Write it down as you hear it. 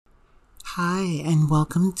Hi, and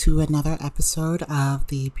welcome to another episode of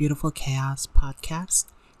the Beautiful Chaos podcast.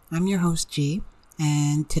 I'm your host, G,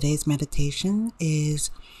 and today's meditation is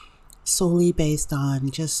solely based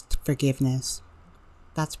on just forgiveness.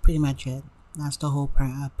 That's pretty much it. That's the whole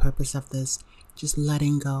purpose of this. Just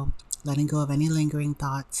letting go of any lingering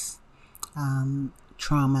thoughts,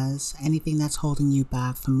 traumas, anything that's holding you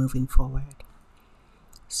back from moving forward.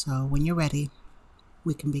 So, when you're ready,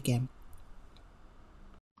 we can begin.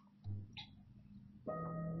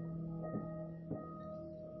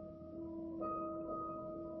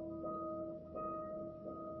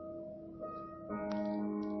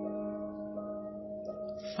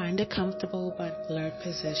 Find a comfortable but alert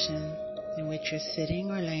position in which you're sitting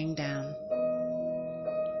or laying down.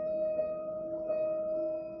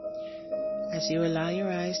 As you allow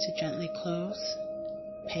your eyes to gently close,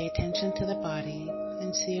 pay attention to the body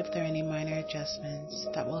and see if there are any minor adjustments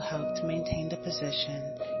that will help to maintain the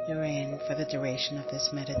position you're in for the duration of this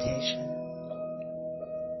meditation.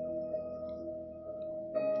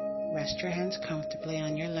 Rest your hands comfortably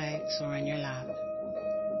on your legs or on your lap.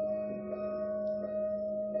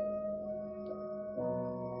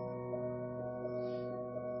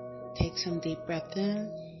 Take some deep breath in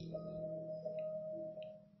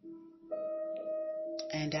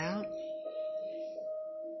and out.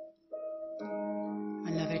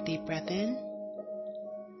 Another deep breath in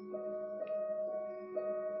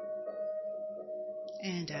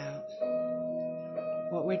and out.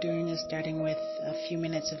 What we're doing is starting with a few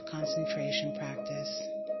minutes of concentration practice,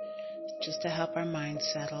 just to help our mind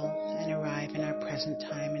settle and arrive in our present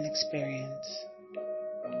time and experience.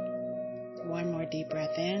 One more deep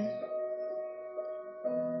breath in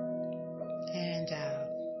and out.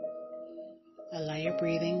 Allow your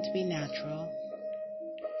breathing to be natural,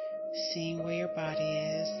 seeing where your body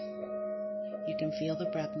is. You can feel the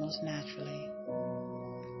breath most naturally.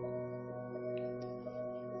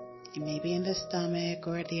 It may be in the stomach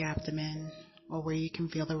or at the abdomen, or where you can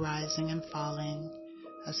feel the rising and falling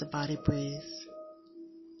as the body breathes.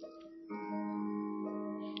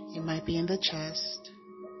 It might be in the chest,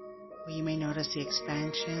 where you may notice the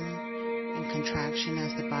expansion and contraction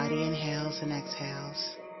as the body inhales and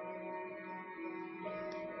exhales.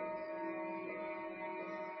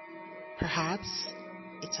 Perhaps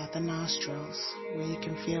it's at the nostrils, where you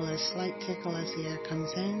can feel a slight tickle as the air comes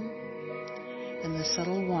in, and the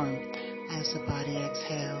subtle warmth as the body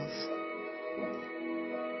exhales.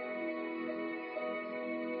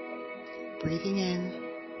 Breathing in,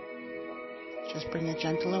 just bring a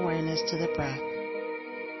gentle awareness to the breath.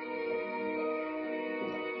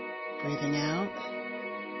 Breathing out,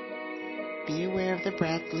 be aware of the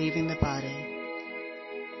breath leaving the body.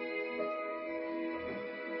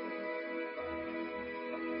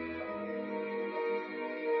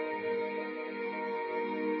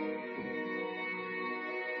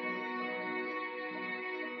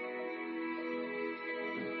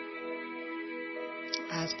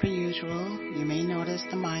 As per usual, you may notice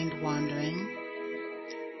the mind wandering.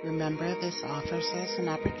 Remember, this offers us an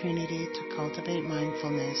opportunity to cultivate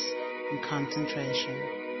mindfulness and concentration.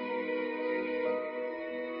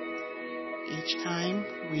 Each time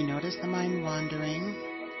we notice the mind wandering,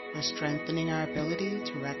 we're strengthening our ability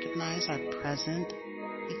to recognize our present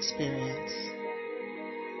experience.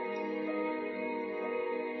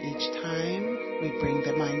 Each time we bring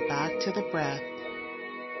the mind back to the breath,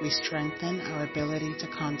 we strengthen our ability to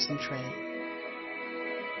concentrate.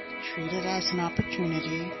 Treat it as an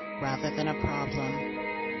opportunity rather than a problem.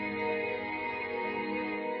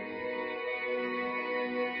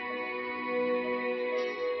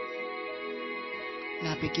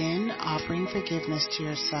 Now begin offering forgiveness to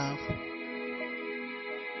yourself.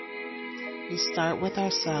 We start with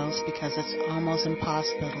ourselves because it's almost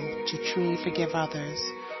impossible to truly forgive others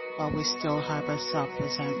while we still harbor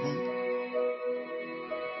self-resentment.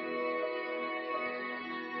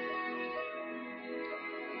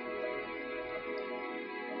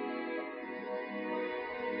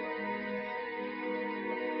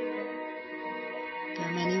 There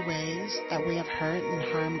are many ways that we have hurt and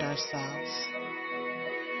harmed ourselves.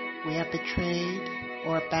 We have betrayed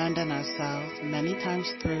or abandoned ourselves many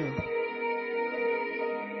times through,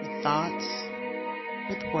 with thoughts,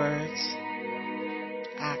 with words,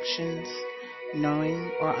 actions,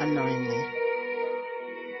 knowing or unknowingly.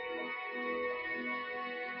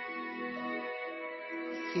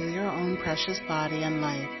 Feel your own precious body and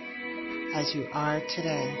life as you are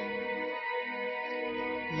today.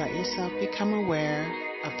 Let yourself become aware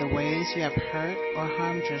of the ways you have hurt or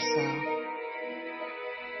harmed yourself.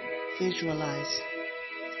 Visualize.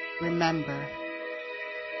 Remember.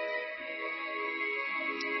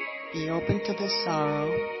 Be open to the sorrow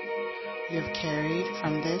you have carried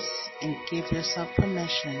from this and give yourself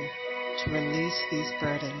permission to release these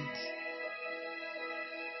burdens.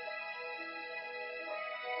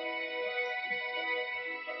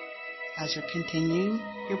 As you're continuing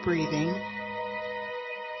your breathing,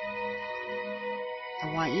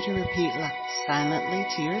 I want you to repeat silently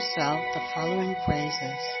to yourself the following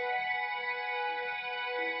phrases.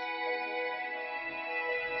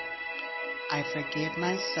 I forgive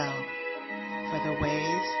myself for the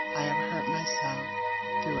ways I have hurt myself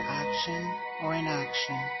through action or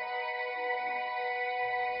inaction.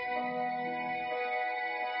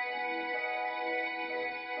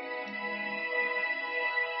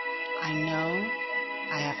 I know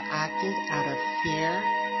I have acted out of fear,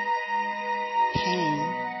 pain,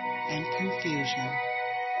 and confusion.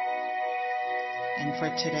 And for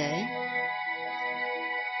today,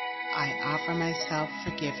 I offer myself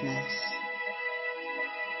forgiveness.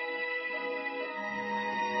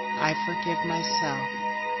 I forgive myself.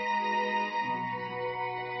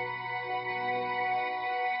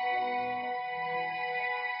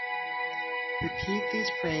 Repeat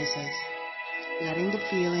these phrases, letting the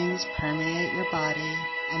feelings permeate your body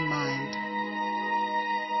and mind.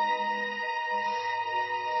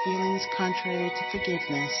 Feelings contrary to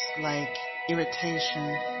forgiveness, like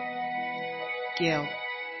irritation, guilt,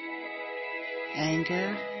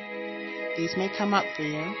 anger, these may come up for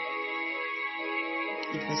you.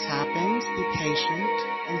 If this happens, be patient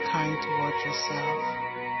and kind towards yourself,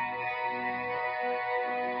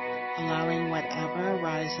 allowing whatever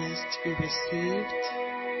arises to be received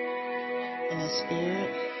in a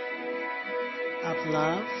spirit of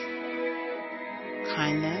love,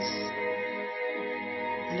 kindness,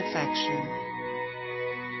 and affection.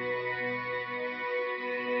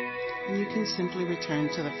 And you can simply return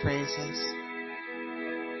to the phrases.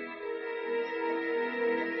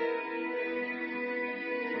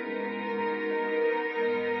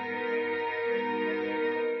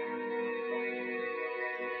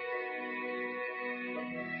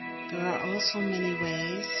 There are also many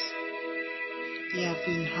ways you have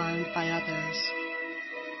been harmed by others.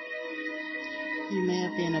 You may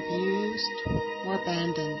have been abused or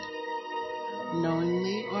abandoned,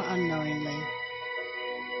 knowingly or unknowingly,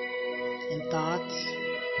 in thoughts,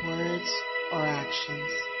 words, or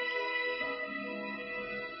actions.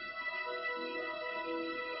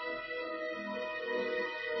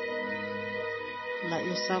 Let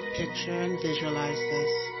yourself picture and visualize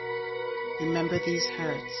this. Remember these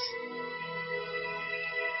hurts.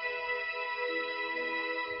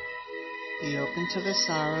 Be open to the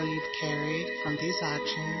sorrow you've carried from these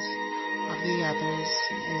actions of the others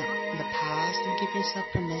in the past, and give yourself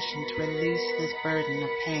permission to release this burden of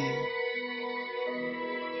pain,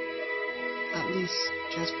 at least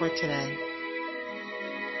just for today,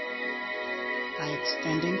 by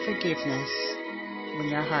extending forgiveness when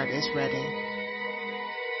your heart is ready.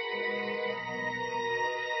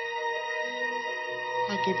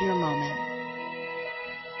 I'll give you a moment.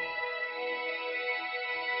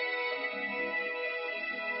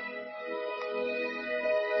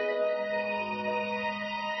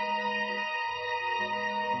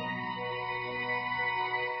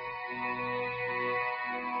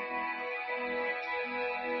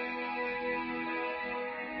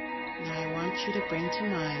 Now I want you to bring to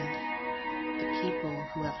mind the people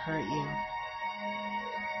who have hurt you,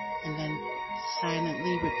 and then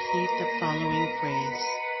silently repeat the following phrase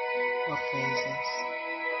or phrases.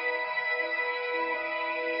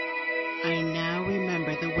 I now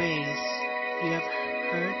remember the ways you have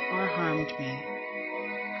hurt or harmed me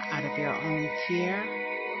out of your own fear,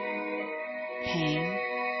 pain,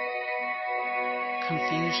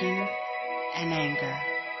 confusion, and anger.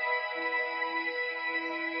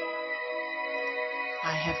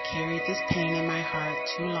 I have carried this pain in my heart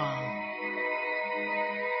too long.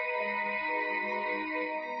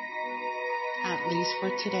 At least for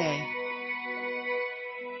today,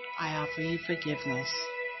 I offer you forgiveness.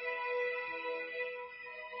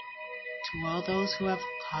 To all those who have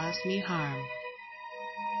caused me harm,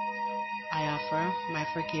 I offer my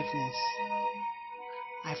forgiveness.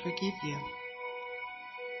 I forgive you.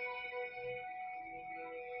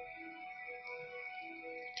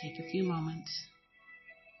 Take a few moments.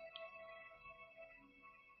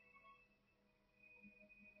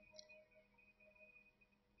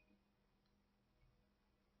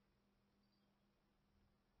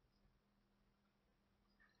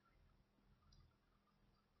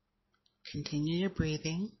 Continue your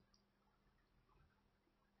breathing.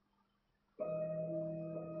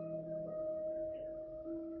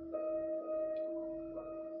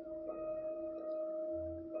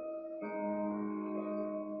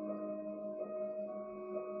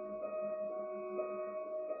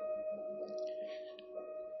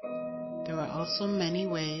 also many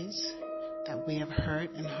ways that we have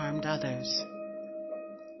hurt and harmed others,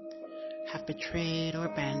 have betrayed or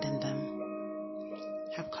abandoned them,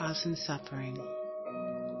 have caused them suffering.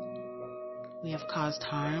 We have caused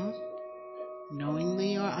harm,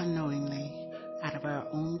 knowingly or unknowingly, out of our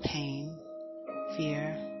own pain,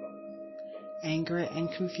 fear, anger, and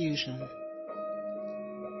confusion.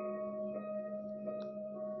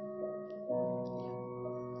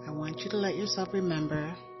 I want you to let yourself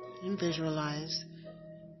remember and visualize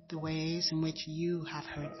the ways in which you have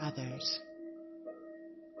hurt others.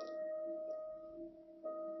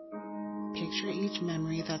 Picture each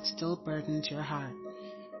memory that still burdens your heart.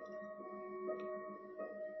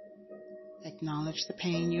 Acknowledge the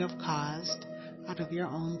pain you have caused out of your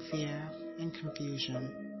own fear and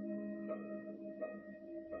confusion.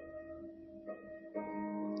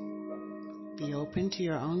 Be open to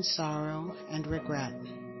your own sorrow and regret.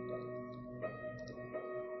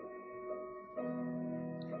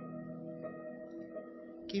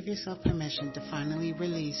 Give yourself permission to finally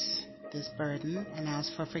release this burden and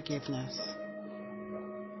ask for forgiveness.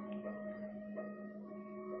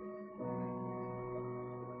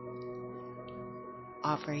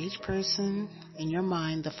 Offer each person in your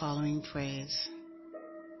mind the following phrase: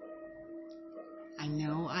 I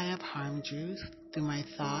know I have harmed you through my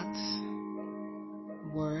thoughts,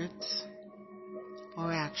 words,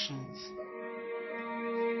 or actions,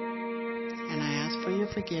 and I ask for your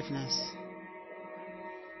forgiveness.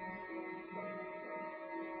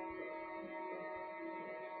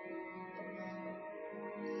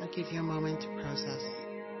 I'll give you a moment to process.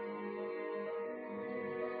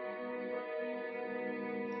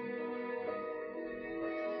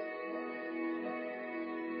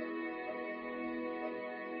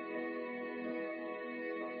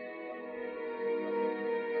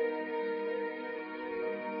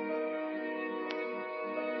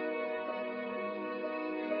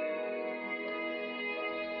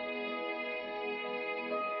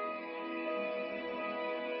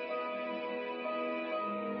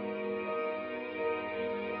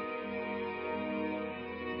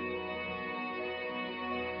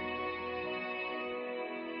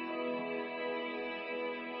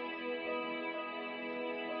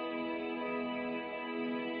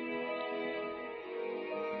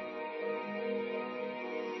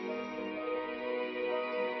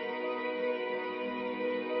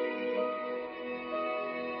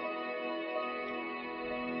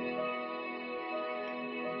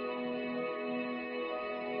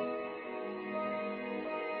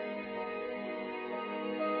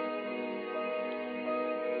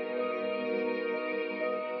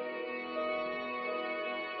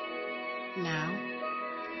 Now,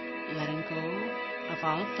 letting go of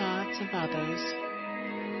all thoughts of others,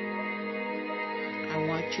 I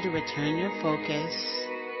want you to return your focus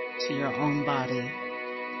to your own body,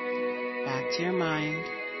 back to your mind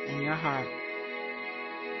and your heart.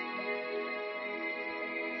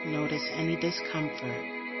 Notice any discomfort,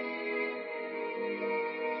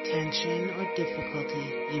 tension, or difficulty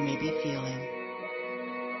you may be feeling.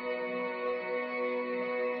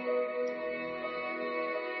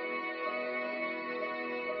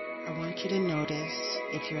 I want you to notice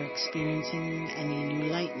if you're experiencing any new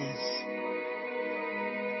lightness,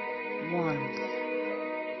 warmth,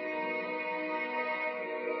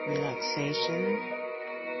 relaxation,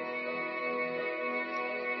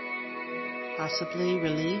 possibly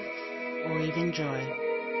relief or even joy.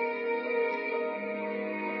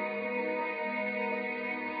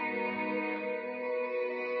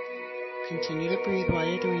 Continue to breathe while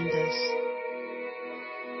you're doing this.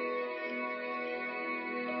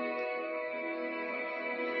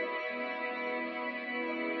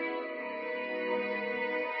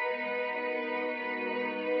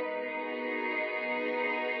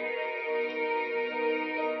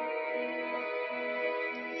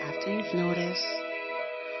 After you've noticed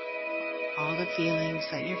all the feelings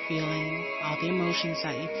that you're feeling, all the emotions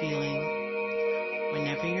that you're feeling,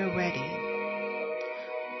 whenever you're ready,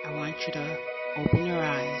 I want you to open your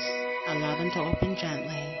eyes, allow them to open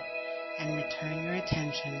gently, and return your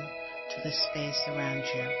attention to the space around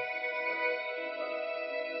you.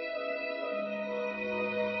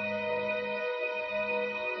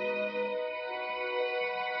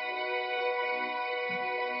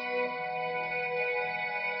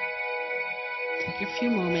 Take a few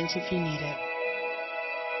moments if you need it.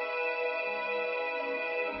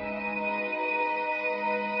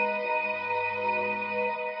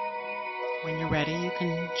 When you're ready, you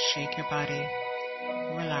can shake your body,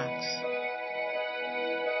 relax.